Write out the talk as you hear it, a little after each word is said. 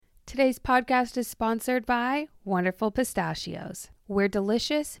Today's podcast is sponsored by Wonderful Pistachios, where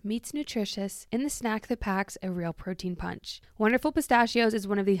delicious meets nutritious in the snack that packs a real protein punch. Wonderful Pistachios is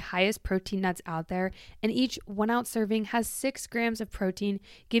one of the highest protein nuts out there, and each 1 ounce serving has 6 grams of protein,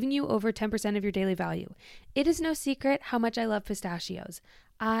 giving you over 10% of your daily value. It is no secret how much I love pistachios.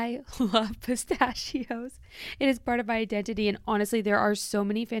 I love pistachios. It is part of my identity, and honestly, there are so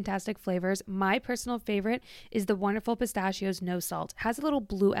many fantastic flavors. My personal favorite is the Wonderful Pistachios No Salt. It has a little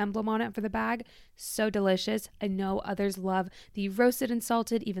blue emblem on it for the bag. So delicious. I know others love the roasted and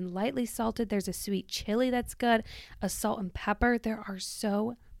salted, even lightly salted. There's a sweet chili that's good, a salt and pepper. There are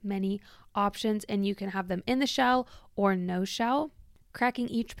so many options, and you can have them in the shell or no shell. Cracking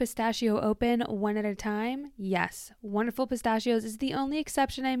each pistachio open one at a time? Yes. Wonderful Pistachios is the only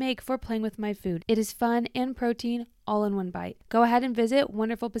exception I make for playing with my food. It is fun and protein all in one bite. Go ahead and visit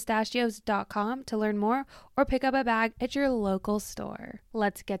wonderfulpistachios.com to learn more or pick up a bag at your local store.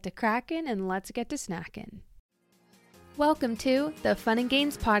 Let's get to cracking and let's get to snacking. Welcome to the Fun and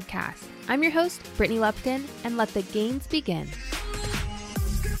Gains Podcast. I'm your host, Brittany Lupton, and let the gains begin.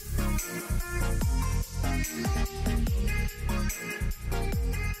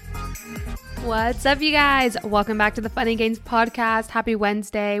 What's up, you guys? Welcome back to the Fun and Gains Podcast. Happy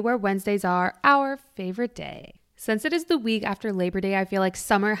Wednesday, where Wednesdays are our favorite day. Since it is the week after Labor Day, I feel like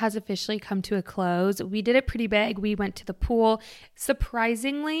summer has officially come to a close. We did it pretty big. We went to the pool.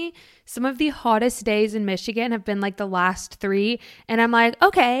 Surprisingly, some of the hottest days in Michigan have been like the last 3. And I'm like,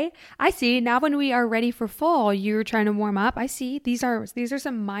 okay, I see. Now when we are ready for fall, you're trying to warm up. I see. These are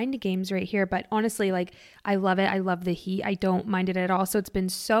some mind games right here. But honestly, like, I love it. I love the heat. I don't mind it at all. So it's been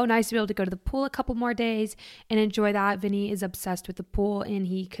so nice to be able to go to the pool a couple more days and enjoy that. Vinny is obsessed with the pool and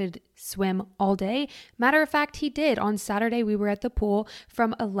he could swim all day. Matter of fact, he did. On Saturday, we were at the pool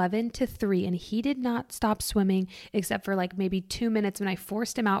from 11 to 3 and he did not stop swimming except for like maybe 2 minutes when I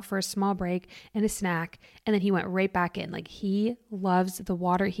forced him out for a small break and a snack. And then he went right back in. Like, he loves the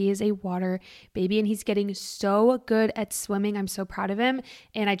water. He is a water baby and he's getting so good at swimming. I'm so proud of him.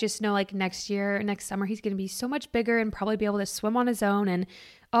 And I just know like next summer, he's going to be so much bigger and probably be able to swim on his own. And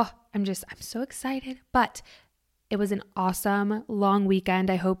I'm so excited. But it was an awesome long weekend.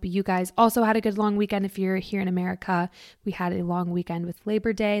 I hope you guys also had a good long weekend. If you're here in America, we had a long weekend with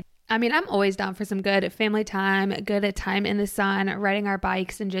Labor Day. I mean, I'm always down for some good family time, good time in the sun, riding our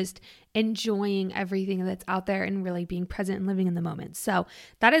bikes and just enjoying everything that's out there and really being present and living in the moment. So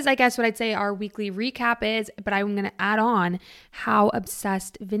that is, I guess, what I'd say our weekly recap is, but I'm going to add on how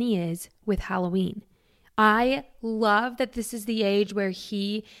obsessed Vinny is with Halloween. I love that this is the age where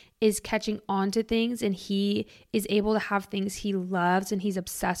he is catching on to things and he is able to have things he loves and he's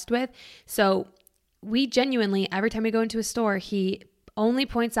obsessed with. So we genuinely, every time we go into a store, he only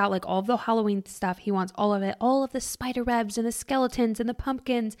points out like all of the Halloween stuff. He wants all of it, all of the spider webs and the skeletons and the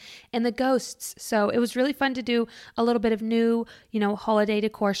pumpkins and the ghosts. So it was really fun to do a little bit of new, holiday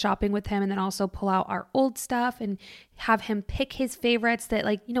decor shopping with him and then also pull out our old stuff and have him pick his favorites that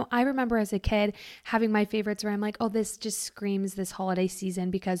I remember as a kid having my favorites where I'm like, oh, this just screams this holiday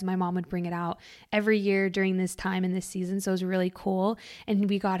season because my mom would bring it out every year during this time in this season. So it was really cool. And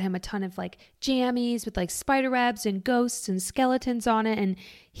we got him a ton of like jammies with like spider webs and ghosts and skeletons on it. And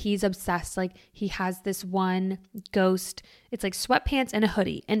he's obsessed. Like, he has this one ghost. It's like sweatpants and a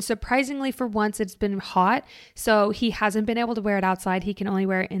hoodie. And surprisingly, for once, it's been hot. So he hasn't been able to wear it outside. He can only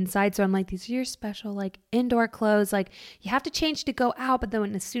wear it inside. So I'm like, these are your special like indoor clothes. Like, you have to change to go out. But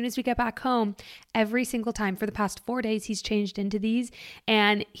then as soon as we get back home, every single time for the past 4 days, he's changed into these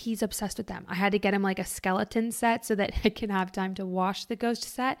and he's obsessed with them. I had to get him like a skeleton set so that I can have time to wash the ghost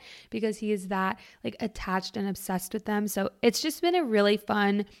set because he is that like attached and obsessed with them. So it's just been a really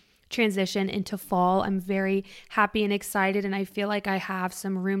fun transition into fall. I'm very happy and excited, and I feel like I have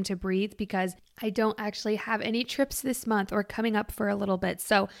some room to breathe because I don't actually have any trips this month or coming up for a little bit.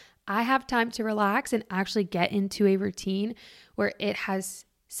 So I have time to relax and actually get into a routine where it has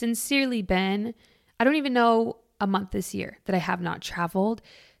sincerely been, I don't even know, a month this year that I have not traveled.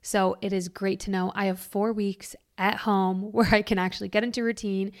 So it is great to know I have 4 weeks at home where I can actually get into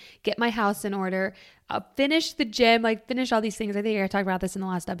routine, get my house in order, finish the gym, like finish all these things. I think I talked about this in the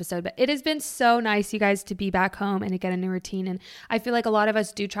last episode, but it has been so nice, you guys, to be back home and to get a new routine. And I feel like a lot of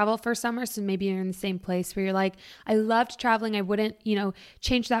us do travel for summer. So maybe you're in the same place where you're like, I loved traveling. I wouldn't,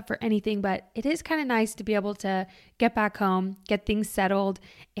 change that for anything, but it is kind of nice to be able to get back home, get things settled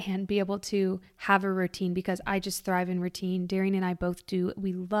and be able to have a routine because I just thrive in routine. Darian and I both do.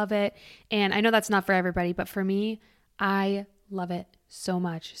 We love it. And I know that's not for everybody, but for me, I love it so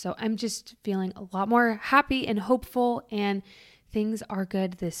much. So I'm just feeling a lot more happy and hopeful and things are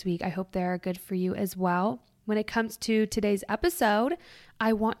good this week. I hope they're good for you as well. when it comes to today's episode,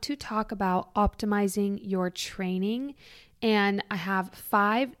 I want to talk about optimizing your training. And I have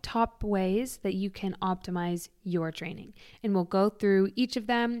 5 top ways that you can optimize your training. And we'll go through each of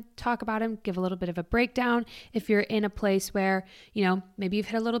them, talk about them, give a little bit of a breakdown. If you're in a place where, maybe you've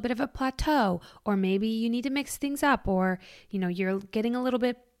hit a little bit of a plateau, or maybe you need to mix things up, or, you're getting a little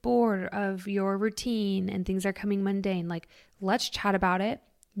bit bored of your routine and things are coming mundane. Like, let's chat about it.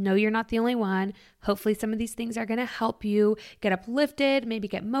 No, you're not the only one. Hopefully some of these things are going to help you get uplifted, maybe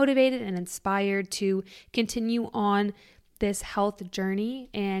get motivated and inspired to continue on this health journey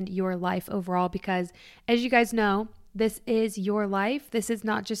and your life overall, because as you guys know, this is your life. This is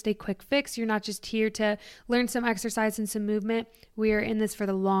not just a quick fix. You're not just here to learn some exercise and some movement. We are in this for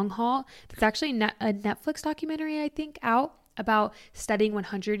the long haul. There's actually a Netflix documentary, I think, out about studying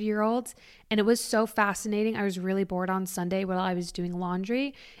 100-year-olds. And it was so fascinating. I was really bored on Sunday while I was doing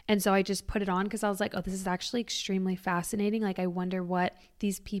laundry. And so I just put it on because I was like, oh, this is actually extremely fascinating. Like, I wonder what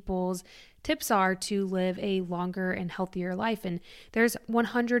these people's tips are to live a longer and healthier life. And there's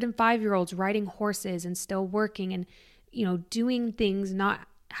 105-year-olds riding horses and still working and, doing things, not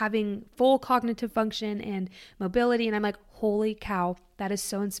having full cognitive function and mobility. And I'm like, holy cow, that is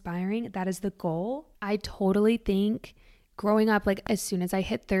so inspiring. That is the goal. I totally think growing up, like as soon as I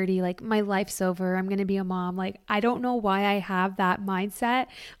hit 30, like my life's over, I'm going to be a mom. Like, I don't know why I have that mindset.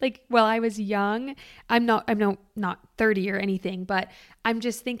 Like, while I was young, I'm not 30 or anything, but I'm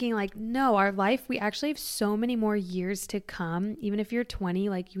just thinking like, no, our life, we actually have so many more years to come. Even if you're 20,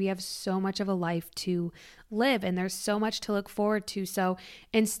 like we have so much of a life to live and there's so much to look forward to. So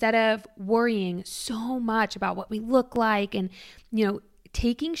instead of worrying so much about what we look like and,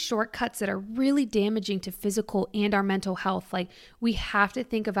 taking shortcuts that are really damaging to physical and our mental health. Like, we have to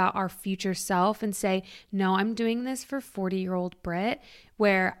think about our future self and say, no, I'm doing this for 40-year-old Britt,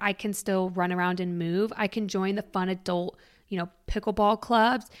 where I can still run around and move. I can join the fun adult, pickleball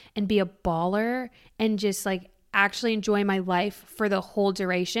clubs and be a baller and just like actually enjoy my life for the whole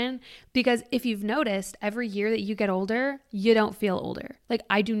duration. Because if you've noticed, every year that you get older, you don't feel older. Like,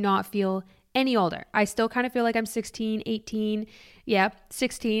 I do not feel any older. I still kind of feel like I'm 16, 18,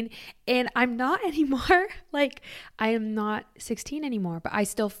 16, and I'm not anymore. Like, I am not 16 anymore, but I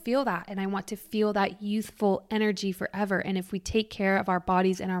still feel that, and I want to feel that youthful energy forever. And if we take care of our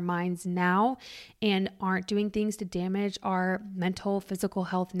bodies and our minds now and aren't doing things to damage our mental, physical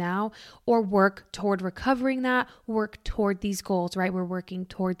health now, or work toward recovering that, work toward these goals, right? We're working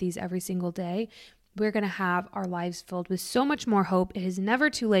toward these every single day. We're going to have our lives filled with so much more hope. It is never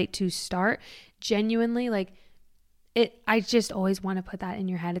too late to start. Genuinely, I just always want to put that in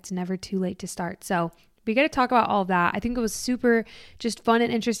your head. It's never too late to start. So we got to talk about all of that. I think it was super just fun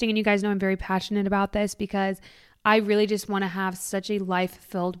and interesting. And you guys know I'm very passionate about this because I really just want to have such a life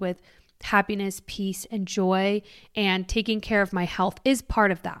filled with happiness, peace, and joy, and taking care of my health is part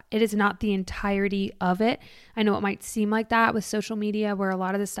of that. It is not the entirety of it. I know it might seem like that with social media, where a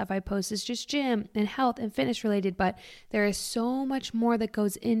lot of the stuff I post is just gym and health and fitness related, but there is so much more that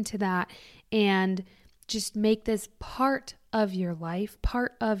goes into that. And just make this part of your life,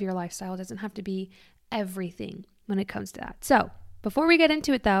 part of your lifestyle. It doesn't have to be everything when it comes to that. So before we get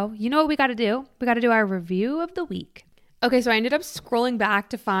into it though, you know what we got to do? We got to do our review of the week. Okay, so I ended up scrolling back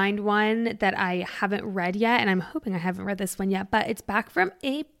to find one that I haven't read yet, and I'm hoping I haven't read this one yet, but it's back from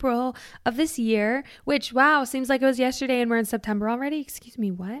April of this year, which, wow, seems like it was yesterday and we're in September already. Excuse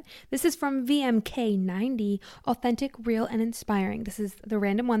me, what? This is from VMK90, Authentic, Real, and Inspiring. This is the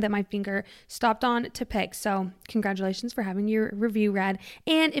random one that my finger stopped on to pick, so congratulations for having your review read,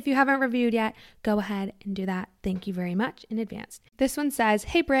 and if you haven't reviewed yet, go ahead and do that. Thank you very much in advance. This one says,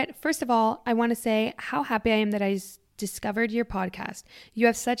 "Hey Britt, first of all, I want to say how happy I am that I discovered your podcast. You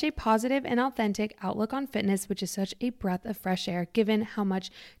have such a positive and authentic outlook on fitness, which is such a breath of fresh air given how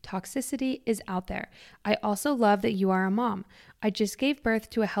much toxicity is out there. I also love that you are a mom. I just gave birth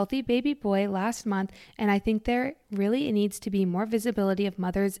to a healthy baby boy last month, and I think there really needs to be more visibility of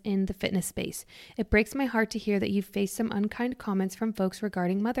mothers in the fitness space. It breaks my heart to hear that you've faced some unkind comments from folks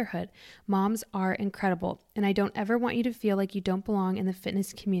regarding motherhood. Moms are incredible, and I don't ever want you to feel like you don't belong in the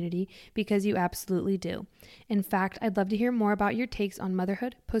fitness community, because you absolutely do. In fact, I'd love to hear more about your takes on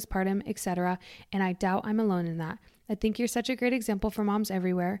motherhood, postpartum, etc., and I doubt I'm alone in that. I think you're such a great example for moms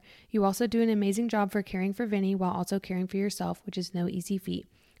everywhere. You also do an amazing job for caring for Vinny while also caring for yourself, which is no easy feat.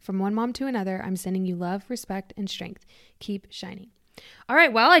 From one mom to another, I'm sending you love, respect, and strength. Keep shining." All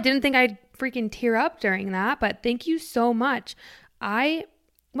right, well, I didn't think I'd freaking tear up during that, but thank you so much. I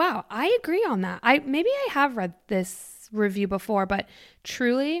agree on that. Maybe I have read this review before, but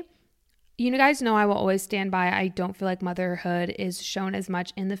truly, you guys know I will always stand by. I don't feel like motherhood is shown as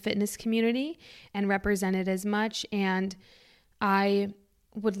much in the fitness community and represented as much. And I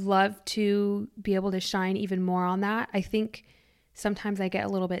would love to be able to shine even more on that. I think sometimes I get a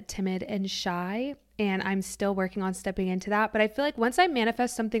little bit timid and shy, and I'm still working on stepping into that. But I feel like once I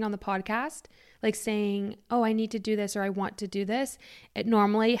manifest something on the podcast, like saying, oh, I need to do this or I want to do this, it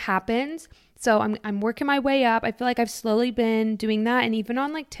normally happens. So I'm working my way up. I feel like I've slowly been doing that. And even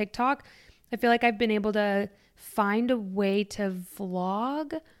on like TikTok, I feel like I've been able to find a way to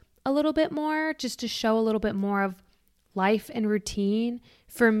vlog a little bit more, just to show a little bit more of life and routine.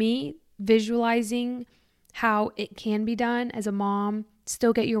 For me, visualizing how it can be done as a mom,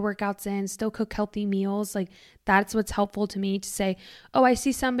 still get your workouts in, still cook healthy meals. Like that's what's helpful to me, to say, oh, I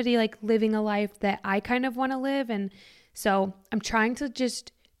see somebody like living a life that I kind of want to live. And so I'm trying to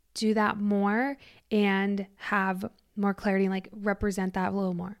just do that more and have more clarity and like represent that a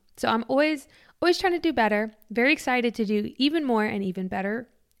little more. So I'm always trying to do better. Very excited to do even more and even better.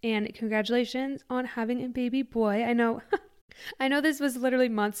 And congratulations on having a baby boy. I know this was literally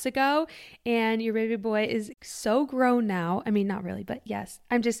months ago, and your baby boy is so grown now. I mean, not really, but yes,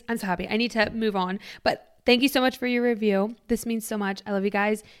 I'm so happy. I need to move on, but thank you so much for your review. This means so much. I love you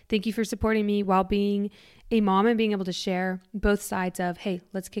guys. Thank you for supporting me while being a mom and being able to share both sides of, hey,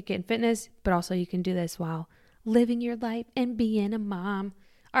 let's kick it in fitness, but also you can do this while living your life and being a mom.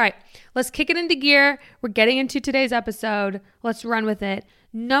 All right, let's kick it into gear. We're getting into today's episode. Let's run with it.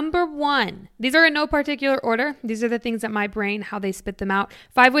 Number 1, these are in no particular order. These are the things that my brain, how they spit them out.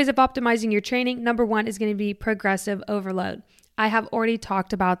 5 ways of optimizing your training. Number 1 is going to be progressive overload. I have already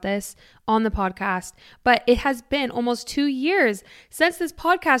talked about this on the podcast, but it has been almost 2 years since this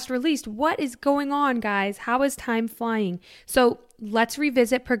podcast released. What is going on, guys? How is time flying? So let's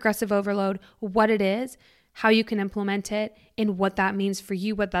revisit progressive overload, what it is, how you can implement it, and what that means for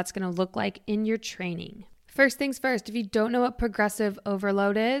you, what that's going to look like in your training. First things first, if you don't know what progressive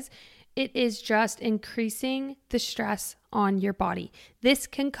overload is, it is just increasing the stress on your body. This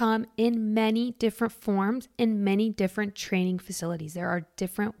can come in many different forms in many different training facilities. There are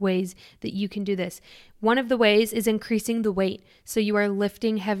different ways that you can do this. One of the ways is increasing the weight. So you are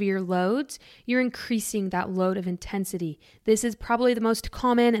lifting heavier loads. You're increasing that load of intensity. This is probably the most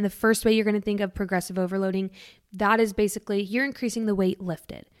common and the first way you're going to think of progressive overloading. That is basically you're increasing the weight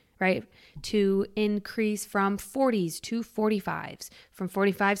lifted, right? To increase from 40s to 45s, from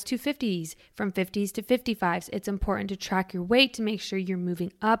 45s to 50s, from 50s to 55s. It's important to track your weight to make sure you're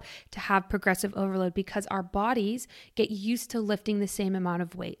moving up to have progressive overload, because our bodies get used to lifting the same amount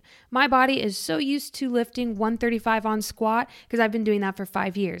of weight. My body is so used to lifting 135 on squat because I've been doing that for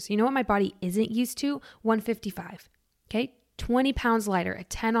 5 years. You know what my body isn't used to? 155, okay? 20 pounds lighter, a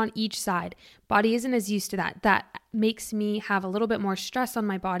 10 on each side. Body isn't as used to that. That makes me have a little bit more stress on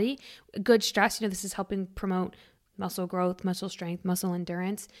my body. Good stress, this is helping promote muscle growth, muscle strength, muscle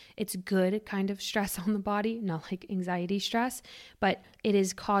endurance. It's good kind of stress on the body, not like anxiety stress, but it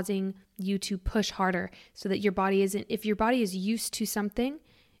is causing you to push harder so that your body isn't, if your body is used to something,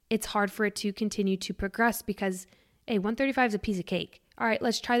 it's hard for it to continue to progress because, hey, 135 is a piece of cake. All right,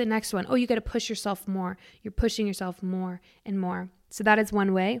 let's try the next one. Oh, you got to push yourself more. You're pushing yourself more and more. So that is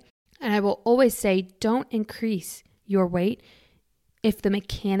one way. And I will always say, don't increase your weight if the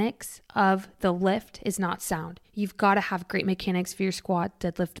mechanics of the lift is not sound. You've got to have great mechanics for your squat,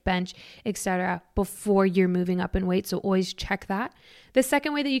 deadlift, bench, etc. before you're moving up in weight. So always check that. The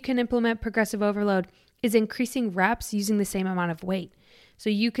second way that you can implement progressive overload is increasing reps using the same amount of weight. So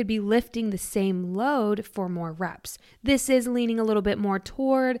you could be lifting the same load for more reps. This is leaning a little bit more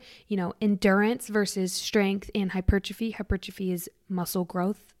toward, endurance versus strength and hypertrophy. Hypertrophy is muscle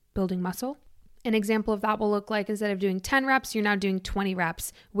growth, building muscle. An example of that will look like instead of doing 10 reps, you're now doing 20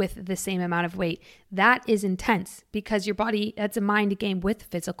 reps with the same amount of weight. That is intense because your body, that's a mind game with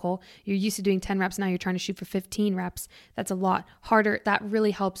physical. You're used to doing 10 reps. Now you're trying to shoot for 15 reps. That's a lot harder. That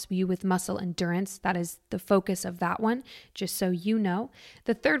really helps you with muscle endurance. That is the focus of that one, just so you know.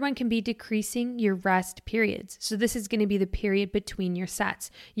 The third one can be decreasing your rest periods. So this is going to be the period between your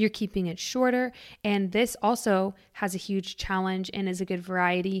sets. You're keeping it shorter. And this also has a huge challenge and is a good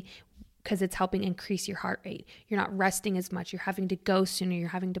variety because it's helping increase your heart rate. You're not resting as much. You're having to go sooner. You're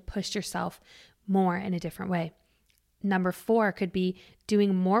having to push yourself more in a different way. Number 4 could be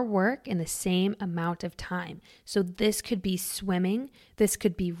doing more work in the same amount of time. So this could be swimming. This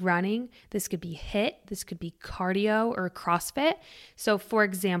could be running. This could be HIIT. This could be cardio or CrossFit. So for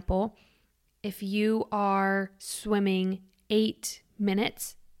example, if you are swimming 8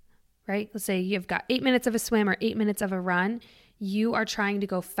 minutes, right? Let's say you've got 8 minutes of a swim or 8 minutes of a run. You are trying to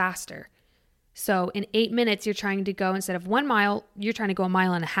go faster. So in 8 minutes, you're trying to go, instead of 1 mile, you're trying to go 1.5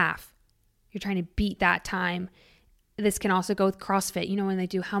 miles. You're trying to beat that time. This can also go with CrossFit. You know, when they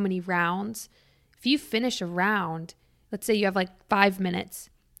do how many rounds, if you finish a round, let's say you have like 5 minutes.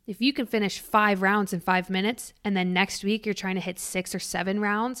 If you can finish 5 rounds in 5 minutes, and then next week you're trying to hit 6 or 7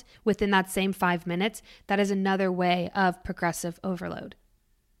 rounds within that same 5 minutes, that is another way of progressive overload.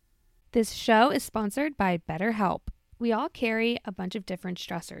 This show is sponsored by BetterHelp. We all carry a bunch of different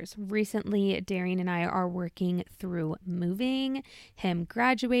stressors. Recently, Darian and I are working through moving, him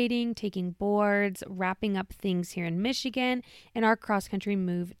graduating, taking boards, wrapping up things here in Michigan, and our cross-country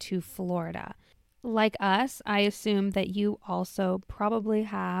move to Florida. Like us, I assume that you also probably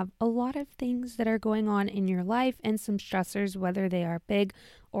have a lot of things that are going on in your life and some stressors, whether they are big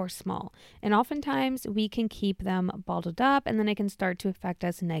or small. And oftentimes we can keep them bottled up and then it can start to affect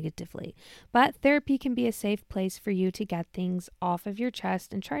us negatively. But therapy can be a safe place for you to get things off of your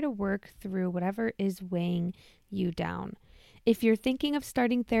chest and try to work through whatever is weighing you down. If you're thinking of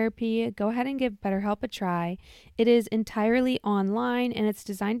starting therapy, go ahead and give BetterHelp a try. It is entirely online and it's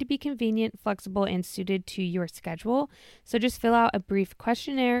designed to be convenient, flexible, and suited to your schedule. So just fill out a brief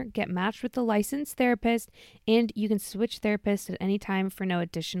questionnaire, get matched with a licensed therapist, and you can switch therapists at any time for no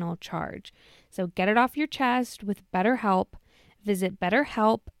additional charge. So get it off your chest with BetterHelp. Visit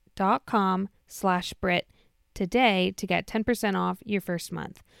betterhelp.com/Brit today to get 10% off your first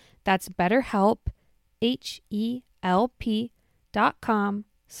month. That's BetterHelp,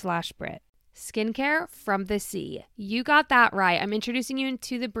 HELP.com/Brit. Skincare from the sea. You got that right. I'm introducing you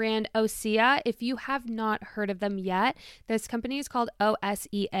into the brand Osea. If you have not heard of them yet, this company is called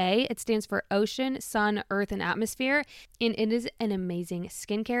OSEA. It stands for Ocean, Sun, Earth, and Atmosphere, and it is an amazing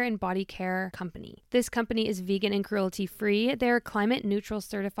skincare and body care company. This company is vegan and cruelty-free. They're climate neutral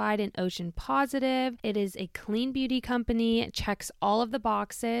certified and ocean positive. It is a clean beauty company. It checks all of the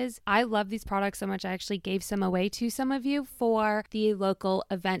boxes. I love these products so much. I actually gave some away to some of you for the local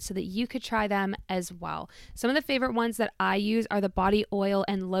event so that you could try them as well. Some of the favorite ones that I use are the body oil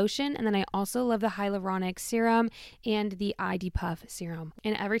and lotion, and then I also love the hyaluronic serum and the ID Puff serum.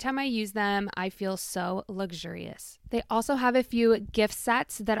 And every time I use them, I feel so luxurious. They also have a few gift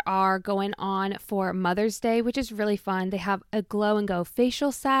sets that are going on for Mother's Day, which is really fun. They have a Glow and Go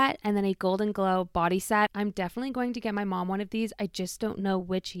facial set and then a Golden Glow body set. I'm definitely going to get my mom one of these. I just don't know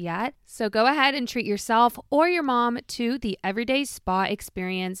which yet. So go ahead and treat yourself or your mom to the everyday spa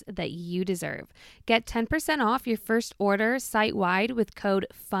experience that you deserve. Get 10% off your first order site-wide with code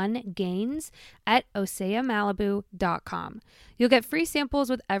FUNGAINS at OseaMalibu.com. You'll get free samples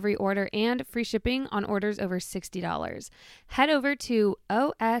with every order and free shipping on orders over $60. Head over to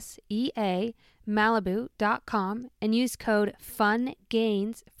OSEAMalibu.com and use code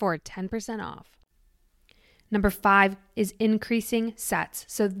FUNGAINS for 10% off. Number 5 is increasing sets.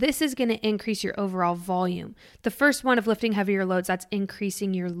 So this is going to increase your overall volume. The first one of lifting heavier loads, that's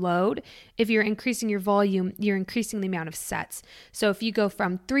increasing your load. If you're increasing your volume, you're increasing the amount of sets. So if you go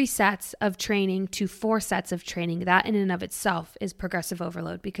from 3 sets of training to 4 sets of training, that in and of itself is progressive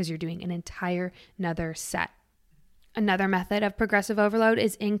overload because you're doing an entire another set. Another method of progressive overload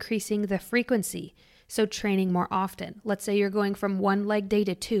is increasing the frequency. So training more often. Let's say you're going from 1 leg day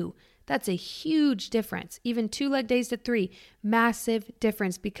to 2. That's a huge difference. Even 2 leg days to 3, massive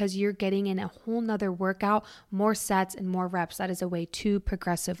difference because you're getting in a whole nother workout, more sets and more reps. That is a way to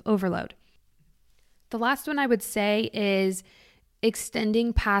progressive overload. The last one I would say is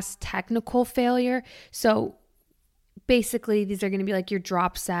extending past technical failure. So basically these are going to be like your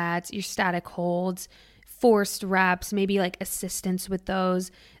drop sets, your static holds, forced reps, maybe like assistance with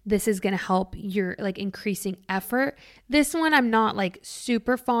those. This is going to help your like increasing effort. This one I'm not like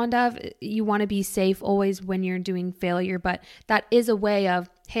super fond of. You want to be safe always when you're doing failure, but that is a way of,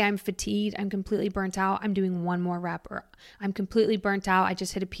 hey, I'm fatigued, I'm completely burnt out, I'm doing 1 more rep, or I'm completely burnt out, I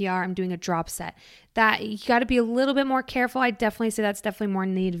just hit a PR, I'm doing a drop set. That you got to be a little bit more careful. I definitely say that's definitely more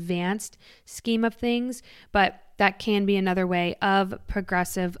in the advanced scheme of things, but that can be another way of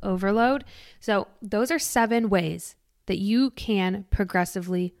progressive overload. So those are 7 ways that you can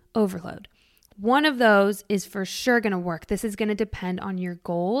progressively overload. One of those is for sure going to work. This is going to depend on your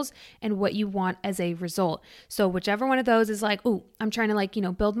goals and what you want as a result. So whichever one of those is like, oh, I'm trying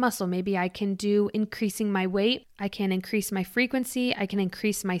to build muscle. Maybe I can do increasing my weight. I can increase my frequency. I can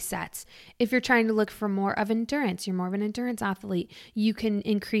increase my sets. If you're trying to look for more of endurance, you're more of an endurance athlete, you can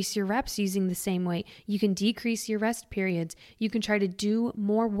increase your reps using the same weight. You can decrease your rest periods. You can try to do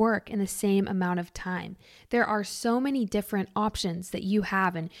more work in the same amount of time. There are so many different options that you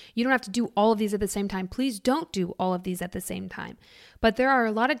have, and you don't have to do all of these at the same time. Please don't do all of these at the same time. But there are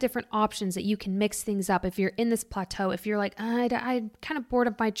a lot of different options that you can mix things up if you're in this plateau. If you're like, I'm kind of bored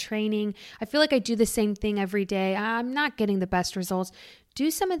of my training. I feel like I do the same thing every day. I'm not getting the best results.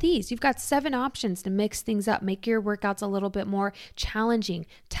 do some of these. You've got 7 options to mix things up, make your workouts a little bit more challenging,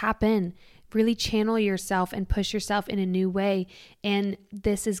 tap in, really channel yourself and push yourself in a new way. And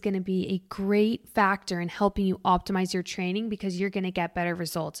this is going to be a great factor in helping you optimize your training because you're going to get better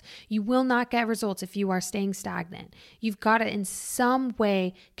results. You will not get results if you are staying stagnant. You've got to in some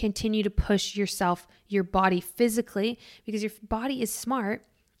way continue to push yourself, your body physically, because your body is smart.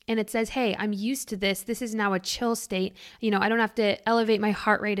 And it says, hey, I'm used to this. This is now a chill state. I don't have to elevate my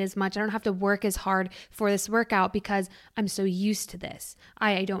heart rate as much. I don't have to work as hard for this workout because I'm so used to this.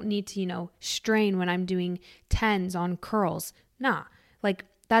 I don't need to, strain when I'm doing 10s on curls. Nah,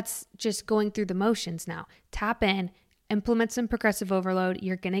 that's just going through the motions now. Tap in, implement some progressive overload.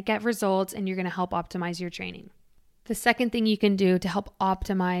 You're going to get results and you're going to help optimize your training. The second thing you can do to help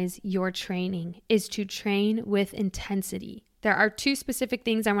optimize your training is to train with intensity. There are 2 specific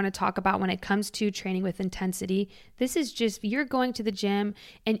things I want to talk about when it comes to training with intensity. This is just, you're going to the gym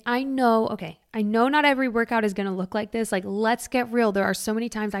and I know not every workout is going to look like this. Let's get real. There are so many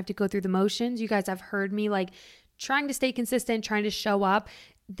times I have to go through the motions. You guys have heard me trying to stay consistent, trying to show up.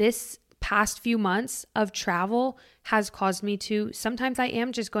 This past few months of travel has caused me to, sometimes I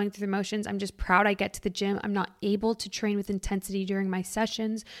am just going through the motions. I'm just proud I get to the gym. I'm not able to train with intensity during my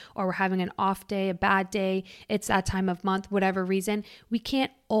sessions, or we're having an off day, a bad day. It's that time of month, whatever reason. We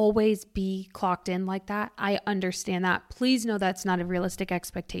can't always be clocked in like that. I understand that. Please know that's not a realistic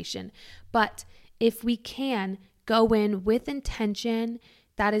expectation. But if we can go in with intention,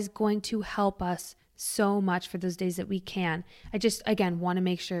 that is going to help us so much for those days that we can. I just, again, want to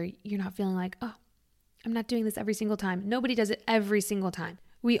make sure you're not feeling like, oh, I'm not doing this every single time. Nobody does it every single time.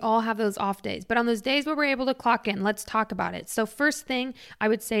 We all have those off days, but on those days where we're able to clock in, let's talk about it. So first thing I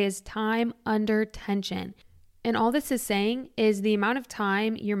would say is time under tension. And all this is saying is the amount of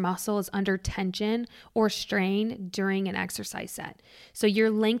time your muscle is under tension or strain during an exercise set. So you're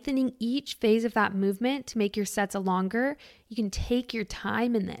lengthening each phase of that movement to make your sets longer. You can take your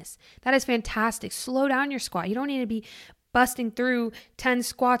time in this. That is fantastic. Slow down your squat. You don't need to be busting through 10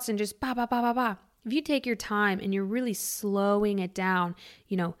 squats and just ba, ba, ba, ba, ba. If you take your time and you're really slowing it down,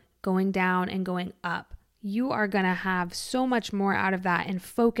 going down and going up, you are going to have so much more out of that and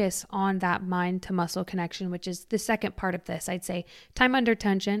focus on that mind to muscle connection, which is the second part of this. I'd say time under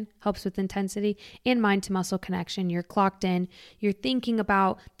tension helps with intensity, and mind to muscle connection. You're clocked in, you're thinking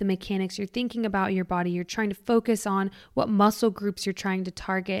about the mechanics, you're thinking about your body, you're trying to focus on what muscle groups you're trying to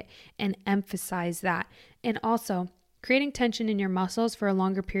target and emphasize that. And also, creating tension in your muscles for a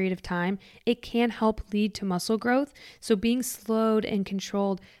longer period of time, it can help lead to muscle growth. So being slowed and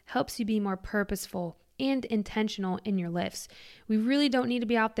controlled helps you be more purposeful and intentional in your lifts. We really don't need to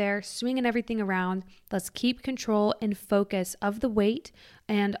be out there swinging everything around. Let's keep control and focus of the weight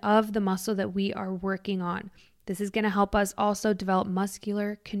and of the muscle that we are working on. This is going to help us also develop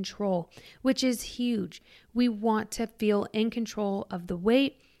muscular control, which is huge. We want to feel in control of the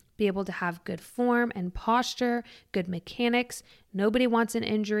weight, be able to have good form and posture, good mechanics. Nobody wants an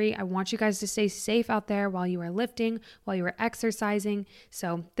injury. I want you guys to stay safe out there while you are lifting, while you are exercising.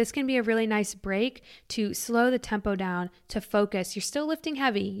 So this can be a really nice break to slow the tempo down, to focus. You're still lifting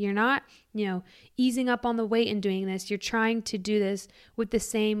heavy. You're not, easing up on the weight and doing this. You're trying to do this with the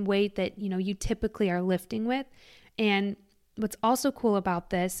same weight that, you typically are lifting with. And what's also cool about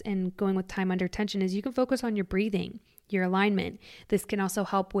this and going with time under tension is you can focus on your breathing, your alignment. This can also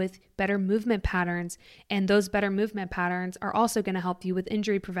help with better movement patterns, and those better movement patterns are also going to help you with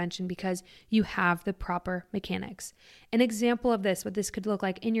injury prevention because you have the proper mechanics. An example of this, what this could look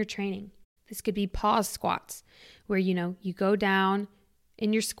like in your training, this could be pause squats, where you go down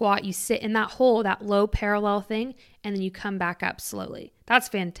in your squat, you sit in that hole, that low parallel thing, and then you come back up slowly. That's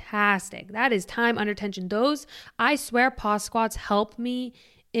fantastic. That is time under tension. Those, I swear, pause squats help me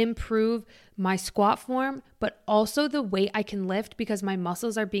improve my squat form, but also the weight I can lift because my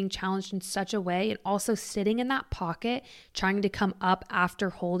muscles are being challenged in such a way, and also sitting in that pocket, trying to come up after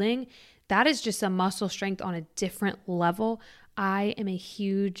holding. That is just a muscle strength on a different level. I am a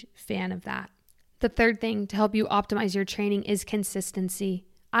huge fan of that. The third thing to help you optimize your training is consistency.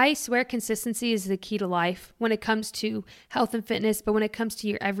 I swear consistency is the key to life when it comes to health and fitness, but when it comes to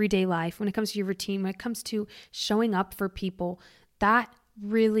your everyday life, when it comes to your routine, when it comes to showing up for people, that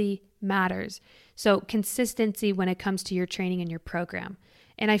really matters. So consistency when it comes to your training and your program.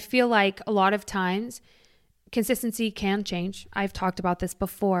 And I feel like a lot of times consistency can change. I've talked about this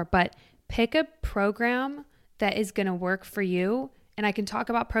before, but pick a program that is going to work for you. And I can talk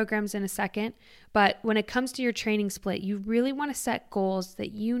about programs in a second, but when it comes to your training split, you really want to set goals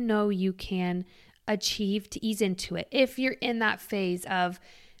that you can achieve to ease into it. If you're in that phase of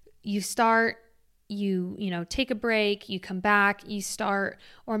you start, you take a break, you come back, you start,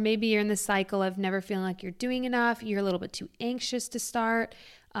 or maybe you're in the cycle of never feeling like you're doing enough. You're a little bit too anxious to start.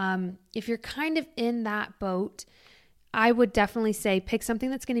 If you're kind of in that boat, I would definitely say pick something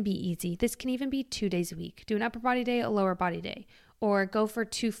that's going to be easy. This can even be 2 days a week. Do an upper body day, a lower body day, or go for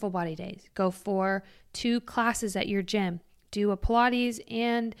 2 full body days. Go for 2 classes at your gym. Do a Pilates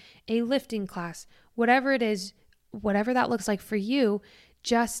and a lifting class. Whatever it is, whatever that looks like for you,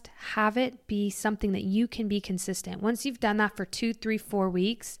 just have it be something that you can be consistent. Once you've done that for 2, 3, 4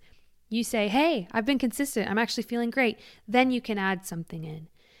 weeks, you say, hey, I've been consistent. I'm actually feeling great. Then you can add something in.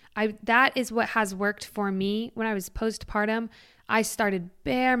 That is what has worked for me. When I was postpartum, I started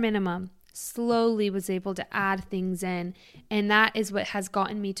bare minimum, slowly was able to add things in. And that is what has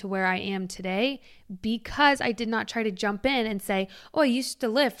gotten me to where I am today, because I did not try to jump in and say, oh, I used to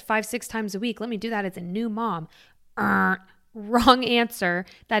lift 5, 6 times a week. Let me do that as a new mom. Wrong answer.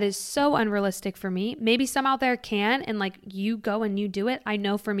 That is so unrealistic for me. Maybe some out there can, and like you go and you do it. I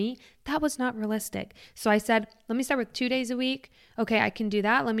know for me, that was not realistic. So I said, let me start with 2 days a week. Okay, I can do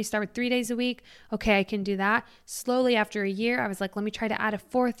that. Let me start with 3 days a week. Okay, I can do that. Slowly after a year, I was like, let me try to add a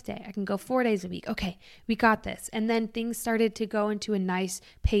 4th day. I can go 4 days a week. Okay, we got this. And then things started to go into a nice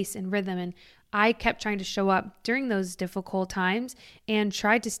pace and rhythm. And I kept trying to show up during those difficult times and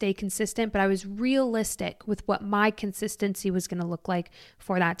tried to stay consistent, but I was realistic with what my consistency was going to look like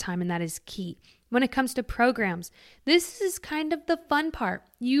for that time, and that is key. When it comes to programs, this is kind of the fun part.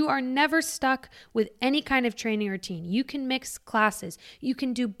 You are never stuck with any kind of training routine. You can mix classes. You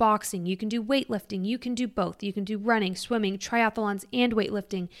can do boxing. You can do weightlifting. You can do both. You can do running, swimming, triathlons, and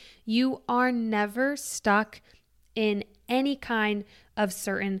weightlifting. You are never stuck in any kind of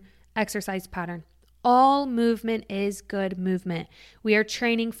certain exercise pattern. All movement is good movement. We are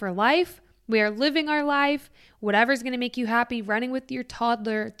training for life. We are living our life. Whatever's going to make you happy, running with your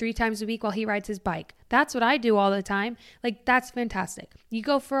toddler 3 times a week while he rides his bike. That's what I do all the time. Like, that's fantastic. You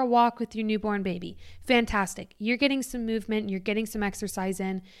go for a walk with your newborn baby. Fantastic. You're getting some movement. You're getting some exercise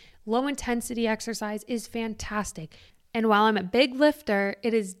in. Low intensity exercise is fantastic. And while I'm a big lifter,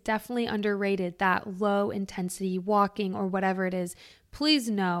 it is definitely underrated, that low intensity walking or whatever it is. Please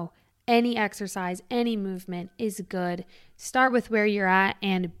know any exercise, any movement is good. Start with where you're at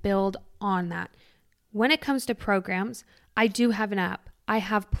and build on that. When it comes to programs, I do have an app. I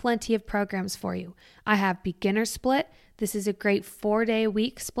have plenty of programs for you. I have Beginner Split. This is a great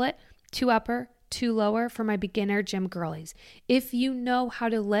 4-day-a-week split, 2 upper, 2 lower for my beginner gym girlies. If you know how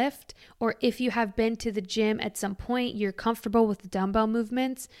to lift, or if you have been to the gym at some point, you're comfortable with the dumbbell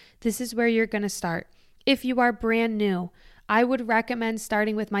movements, this is where you're going to start. If you are brand new, I would recommend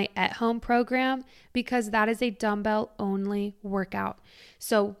starting with my at-home program, because that is a dumbbell-only workout.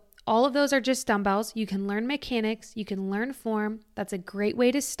 So all of those are just dumbbells. You can learn mechanics, you can learn form. That's a great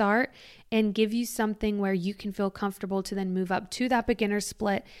way to start and give you something where you can feel comfortable to then move up to that beginner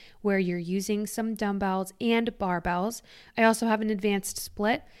split where you're using some dumbbells and barbells. I also have an advanced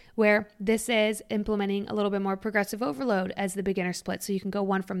split where this is implementing a little bit more progressive overload as the beginner split. So you can go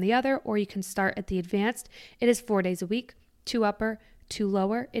one from the other, or you can start at the advanced. It is 4 days a week. 2 upper, 2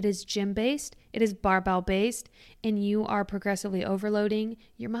 lower. It is gym-based. It is barbell-based, and you are progressively overloading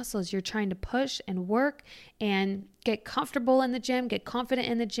your muscles. You're trying to push and work and get comfortable in the gym, get confident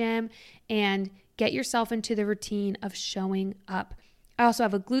in the gym, and get yourself into the routine of showing up. I also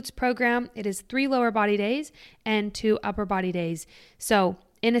have a glutes program. It is 3 lower body days and 2 upper body days. So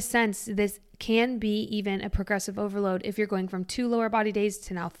in a sense, this can be even a progressive overload. If you're going from 2 lower body days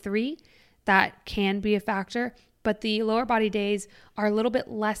to now 3, that can be a factor. But the lower body days are a little bit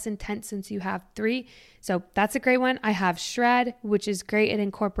less intense since you have 3. So that's a great one. I have Shred, which is great. It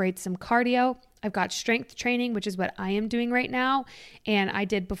incorporates some cardio. I've got strength training, which is what I am doing right now, and I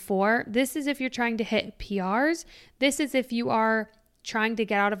did before. This is if you're trying to hit PRs. This is if you are trying to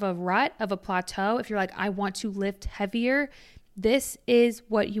get out of a rut, of a plateau. If you're like, I want to lift heavier, this is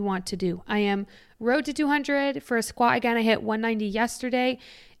what you want to do. I am road to 200 for a squat. Again, I hit 190 yesterday,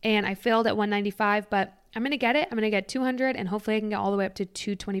 and I failed at 195, but I'm going to get it. I'm going to get 200, and hopefully I can get all the way up to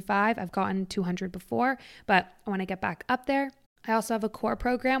 225. I've gotten 200 before, but I want to get back up there. I also have a core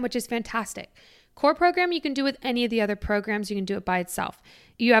program, which is fantastic. Core program, you can do with any of the other programs. You can do it by itself.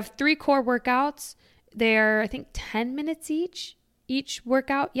 You have 3 core workouts. They're, I think, 10 minutes each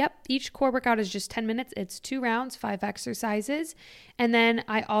workout. Yep, each core workout is just 10 minutes. It's 2 rounds, 5 exercises. And then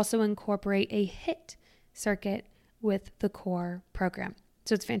I also incorporate a HIIT circuit with the core program.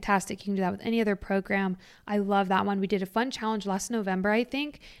 So it's fantastic. You can do that with any other program. I love that one. We did a fun challenge last November, I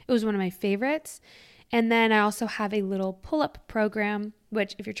think. It was one of my favorites. And then I also have a little pull-up program,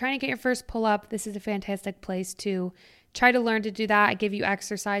 which if you're trying to get your first pull-up, this is a fantastic place to try to learn to do that. I give you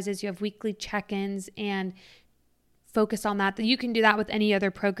exercises. You have weekly check-ins and focus on that. You can do that with any other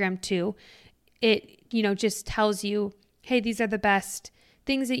program too. It, just tells you, hey, these are the best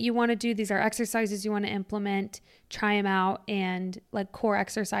things that you want to do. These are exercises you want to implement, try them out, and like core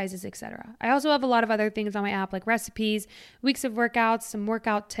exercises, etc. I also have a lot of other things on my app, like recipes, weeks of workouts, some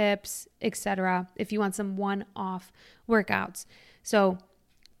workout tips, etc. if you want some one-off workouts. So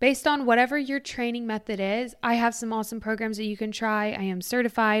based on whatever your training method is, I have some awesome programs that you can try. I am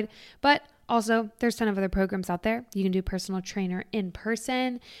certified, but also, there's a ton of other programs out there. You can do personal trainer in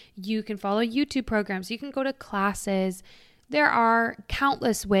person. You can follow YouTube programs. You can go to classes. There are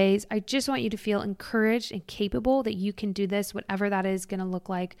countless ways. I just want you to feel encouraged and capable that you can do this, whatever that is going to look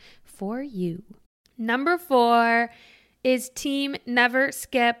like for you. Number 4 is team never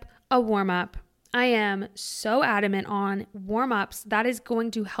skip a warm-up. I am so adamant on warm-ups. That is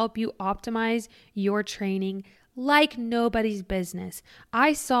going to help you optimize your training like nobody's business.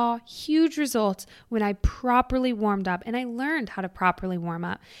 I saw huge results when I properly warmed up, and I learned how to properly warm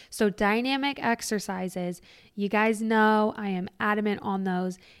up. So dynamic exercises, you guys know I am adamant on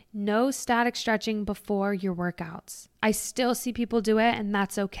those. No static stretching before your workouts. I still see people do it, and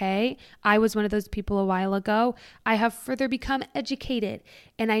that's okay. I was one of those people a while ago. I have further become educated,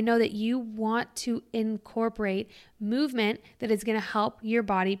 and I know that you want to incorporate movement that is going to help your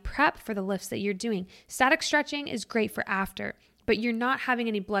body prep for the lifts that you're doing. Static stretching is great for after, but you're not having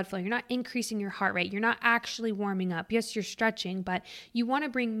any blood flow. You're not increasing your heart rate. You're not actually warming up. Yes, you're stretching, but you want to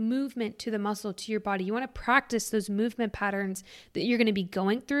bring movement to the muscle, to your body. You want to practice those movement patterns that you're going to be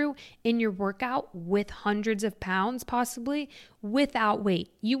going through in your workout with hundreds of pounds, possibly without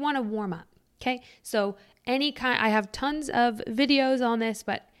weight. You want to warm up. Okay. So I have tons of videos on this,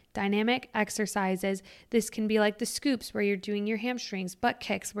 but dynamic exercises. This can be like the scoops where you're doing your hamstrings, butt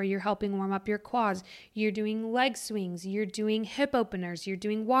kicks where you're helping warm up your quads. You're doing leg swings. You're doing hip openers. You're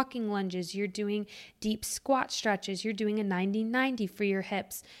doing walking lunges. You're doing deep squat stretches. You're doing a 90-90 for your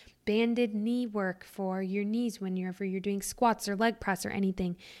hips. Banded knee work for your knees whenever you're doing squats or leg press or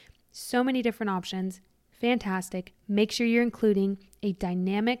anything. So many different options. Fantastic. Make sure you're including a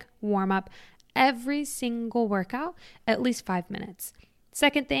dynamic warm up every single workout, at least 5 minutes.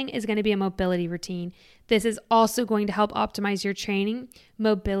 Second thing is going to be a mobility routine. This is also going to help optimize your training.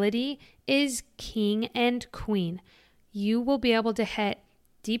 Mobility is king and queen. You will be able to hit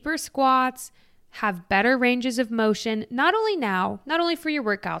deeper squats, have better ranges of motion, not only for your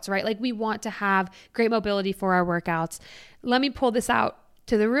workouts, right? Like we want to have great mobility for our workouts. Let me pull this out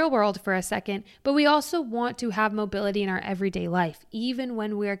to the real world for a second, but we also want to have mobility in our everyday life, even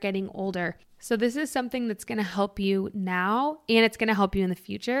when we are getting older. So this is something that's going to help you now, and it's going to help you in the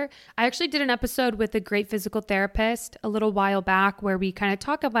future. I actually did an episode with a great physical therapist a little while back where we kind of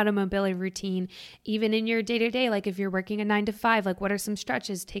talk about a mobility routine, even in your day-to-day, like if you're working a 9 to 5, like what are some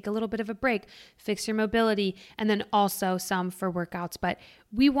stretches, take a little bit of a break, fix your mobility, and then also some for workouts. But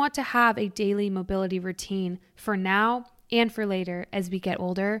we want to have a daily mobility routine for now and for later as we get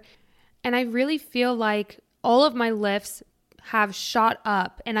older. And I really feel like all of my lifts have shot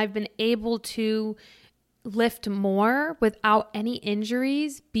up and I've been able to lift more without any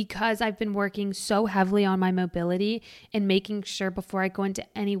injuries because I've been working so heavily on my mobility and making sure before I go into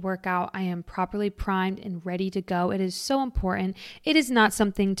any workout, I am properly primed and ready to go. It is so important. It is not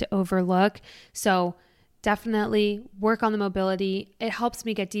something to overlook. So definitely work on the mobility. It helps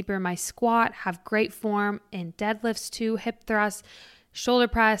me get deeper in my squat, have great form in deadlifts too, hip thrusts, shoulder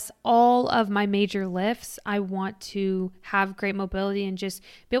press, all of my major lifts. I want to have great mobility and just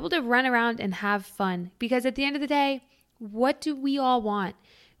be able to run around and have fun. Because at the end of the day, what do we all want?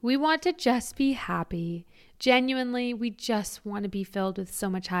 We want to just be happy. Genuinely, we just want to be filled with so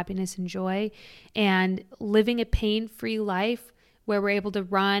much happiness and joy. And living a pain-free life where we're able to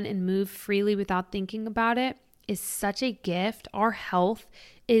run and move freely without thinking about it is such a gift. Our health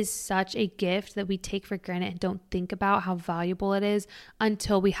is such a gift that we take for granted and don't think about how valuable it is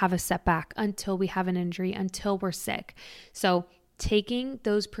until we have a setback, until we have an injury, until we're sick. So taking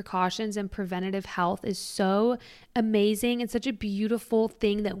those precautions and preventative health is so amazing and such a beautiful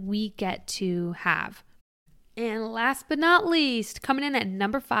thing that we get to have. And last but not least, coming in at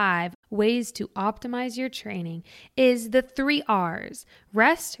number 5, ways to optimize your training is the 3 R's: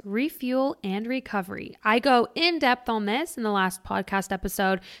 rest, refuel, and recovery. I go in depth on this in the last podcast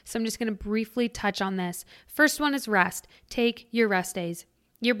episode, so I'm just going to briefly touch on this. First one is rest. Take your rest days.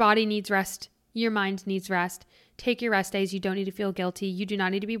 Your body needs rest. Your mind needs rest. Take your rest days. You don't need to feel guilty. You do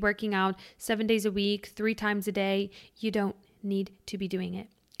not need to be working out 7 days a week, 3 times a day. You don't need to be doing it,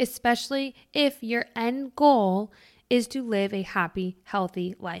 especially if your end goal is to live a happy,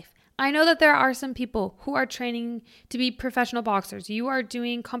 healthy life. I know that there are some people who are training to be professional boxers. You are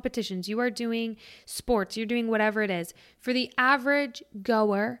doing competitions, you are doing sports, you're doing whatever it is. For the average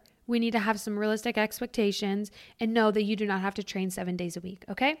goer, we need to have some realistic expectations and know that you do not have to train 7 days a week,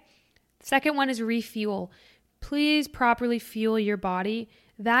 okay? Second one is refuel. Please properly fuel your body.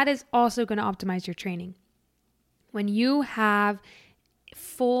 That is also going to optimize your training. When you have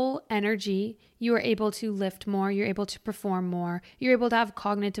full energy, you are able to lift more, you're able to perform more, you're able to have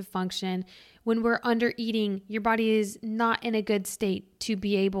cognitive function. When we're under eating, your body is not in a good state to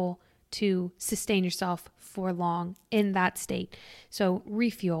be able to sustain yourself for long in that state. So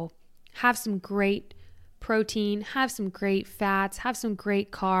refuel, have some great protein, have some great fats, have some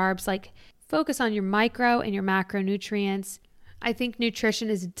great carbs, like focus on your micro and your macronutrients. I think nutrition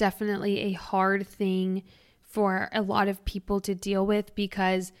is definitely a hard thing for a lot of people to deal with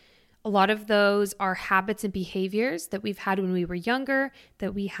because a lot of those are habits and behaviors that we've had when we were younger,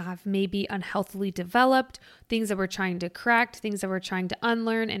 that we have maybe unhealthily developed, things that we're trying to correct, things that we're trying to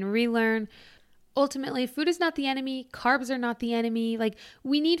unlearn and relearn. Ultimately, food is not the enemy. Carbs are not the enemy. Like,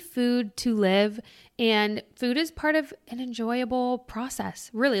 we need food to live, and food is part of an enjoyable process.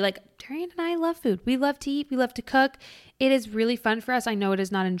 Really, like Darian and I love food. We love to eat. We love to cook. It is really fun for us. I know it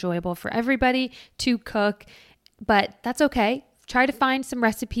is not enjoyable for everybody to cook, but that's okay. Try to find some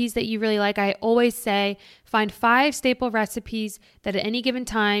recipes that you really like. I always say find 5 staple recipes that at any given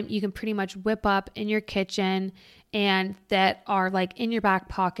time you can pretty much whip up in your kitchen and that are like in your back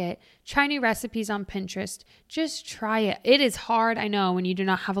pocket. Try new recipes on Pinterest. Just try it. It is hard, I know, when you do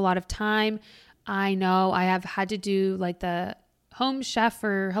not have a lot of time. I know I have had to do like the Home Chef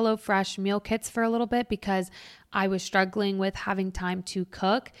or HelloFresh meal kits for a little bit because I was struggling with having time to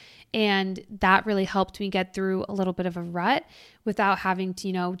cook, and that really helped me get through a little bit of a rut without having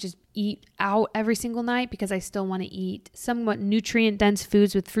to, just eat out every single night, because I still want to eat somewhat nutrient dense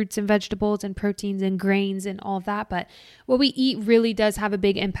foods with fruits and vegetables and proteins and grains and all of that. But what we eat really does have a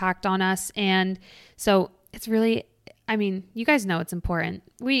big impact on us. And so it's really, you guys know it's important.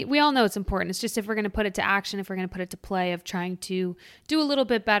 We all know it's important. It's just if we're going to put it to action, if we're going to put it to play of trying to do a little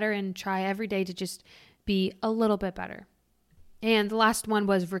bit better and try every day to just be a little bit better. And the last one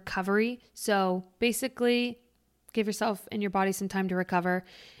was recovery. So basically, give yourself and your body some time to recover,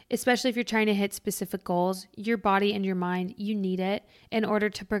 especially if you're trying to hit specific goals. Your body and your mind, you need it. In order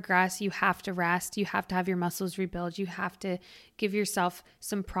to progress, you have to rest. You have to have your muscles rebuild. You have to give yourself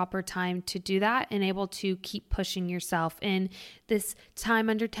some proper time to do that and able to keep pushing yourself in this time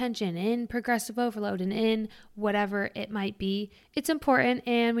under tension, in progressive overload, and in whatever it might be. It's important,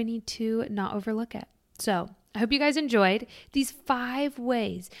 and we need to not overlook it. So I hope you guys enjoyed these 5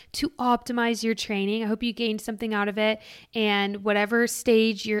 ways to optimize your training. I hope you gained something out of it, and whatever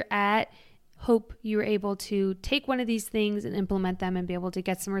stage you're at, hope you were able to take one of these things and implement them and be able to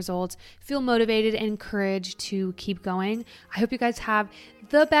get some results, feel motivated and encouraged to keep going. I hope you guys have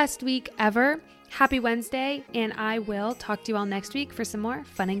the best week ever. Happy Wednesday, and I will talk to you all next week for some more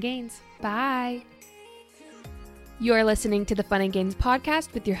fun and gains. Bye. You're listening to the Fun and Gains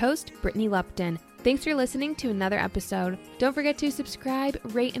podcast with your host, Brittany Lupton. Thanks for listening to another episode. Don't forget to subscribe,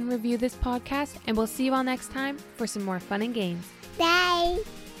 rate, and review this podcast, and we'll see you all next time for some more fun and gains. Bye.